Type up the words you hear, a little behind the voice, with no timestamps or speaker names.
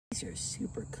These are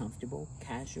super comfortable,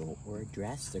 casual, or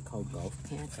dress. They're called golf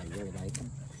pants. I really like them.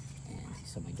 And you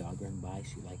saw my dog run by.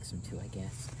 She likes them too, I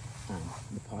guess.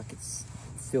 The pockets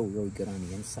feel really good on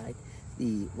the inside.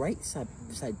 The right side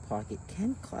pocket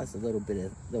can cause a little bit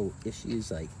of little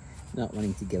issues, like not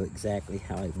wanting to go exactly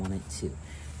how I want it to.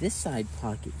 This side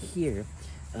pocket here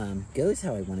goes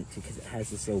how I want it to because it has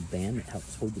this little band that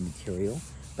helps hold the material.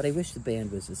 But I wish the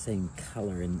band was the same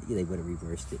color and they would have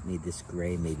reversed it, made this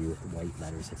gray maybe with the white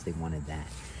letters if they wanted that.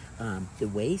 The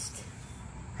waist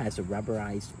has a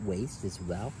rubberized waist as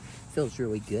well. Feels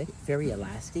really good. Very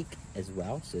elastic as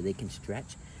well, so they can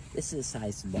stretch. This is a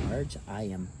size large. I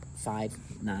am 5'9",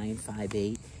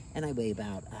 5'8", and I weigh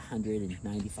about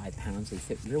 195 pounds. They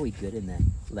fit really good in the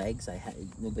legs. I had a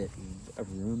little bit of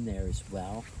room there as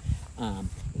well.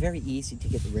 Very easy to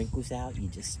get the wrinkles out. You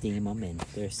just steam them and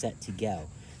they're set to go.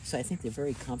 So I think they're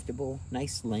very comfortable,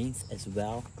 nice length as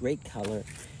well, great color.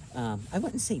 I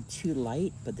wouldn't say too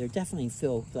light, but they definitely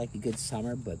feel like a good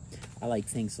summer, but I like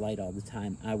things light all the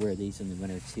time. I wear these in the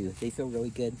winter too. They feel really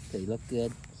good, they look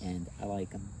good, and I like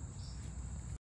them.